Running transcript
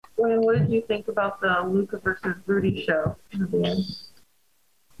Bojan, what did you think about the Luka versus Rudy show at the end?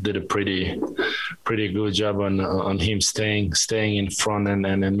 Did a pretty good job on him staying in front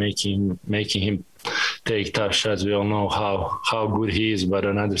and making him take tough shots. We all know how good he is, but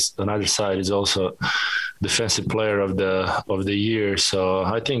another side is also defensive player of the year. So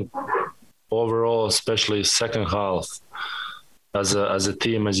I think overall, especially second half, as a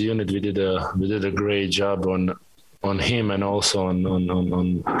team, as a unit, we did a great job on him and also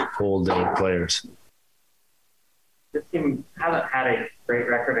on all their players. This team hasn't had a great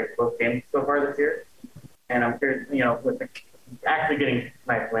record in close games so far this year, and I'm curious, with actually getting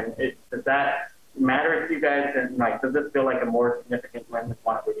tonight's win, does that matter to you guys? And does this feel like a more significant win than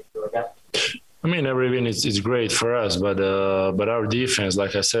one of the two, I guess? I mean, every win is great for us, but our defense,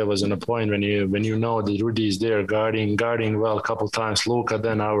 like I said, was on a point when you know that Rudy is there guarding well a couple times. Luka,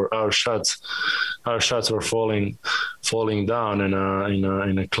 then our shots were falling down in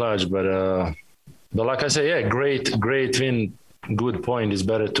a clutch, but like I say, yeah, great win. Good point. It's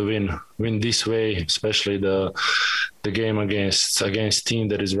better to win this way, especially the game against team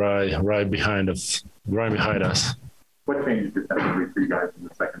that is right behind us. What changed defensively for you guys in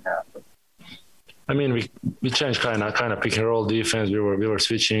the second half? I mean, we changed kind of pick and roll defense. We were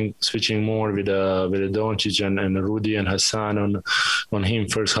switching more with Doncic and Rudy and Hassan on him.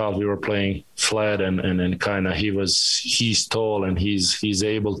 First half we were playing flat and kind of he's tall and he's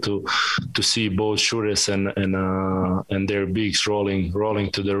able to see both shooters and their bigs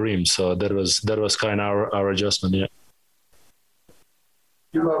rolling to the rim. So that was kind of our adjustment. Yeah.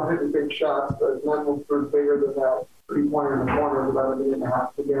 You love hitting big shots, but none was bigger than that 3-pointer in the corner with about a minute and a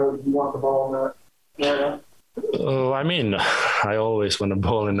half to go. You want the ball in that. Yeah. Oh, I mean, I always want the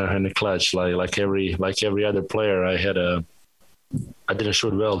ball in the clutch, like every other player. I didn't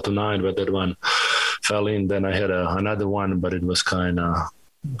shoot well tonight, but that one fell in. Then I had another one, but it was kind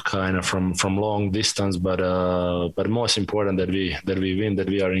of from long distance. But most important that we win, that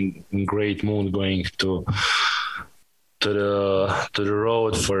we are in great mood going to the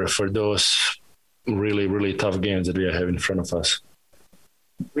road for those really tough games that we have in front of us.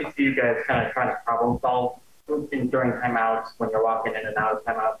 We see you guys kind of trying to problem solve during timeouts when you're walking in and out of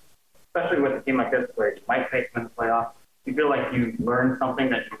timeouts, especially with a team like this where you might face them in the playoffs. You feel like you learned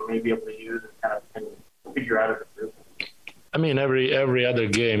something that you may be able to use and kind of can figure out as a group? I mean, every other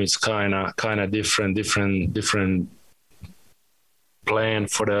game is kind of different plan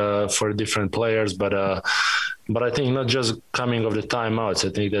for different players, but I think not just coming off the timeouts.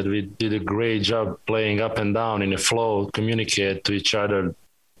 I think that we did a great job playing up and down in a flow, communicate to each other,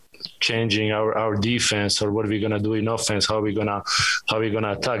 changing our defense or what we're gonna do in offense, how we're gonna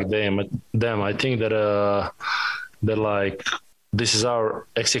attack them. I think that like this is our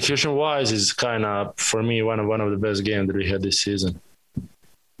execution wise is kind of for me one of the best games that we had this season.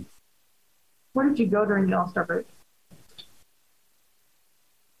 Where did you go during the All-Star break?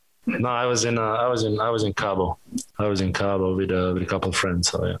 No, I was in Cabo. I was in Cabo with a couple of friends.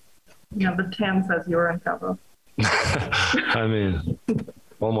 So yeah. Yeah, the tan says you were in Cabo. I mean,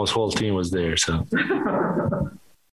 almost whole team was there. So.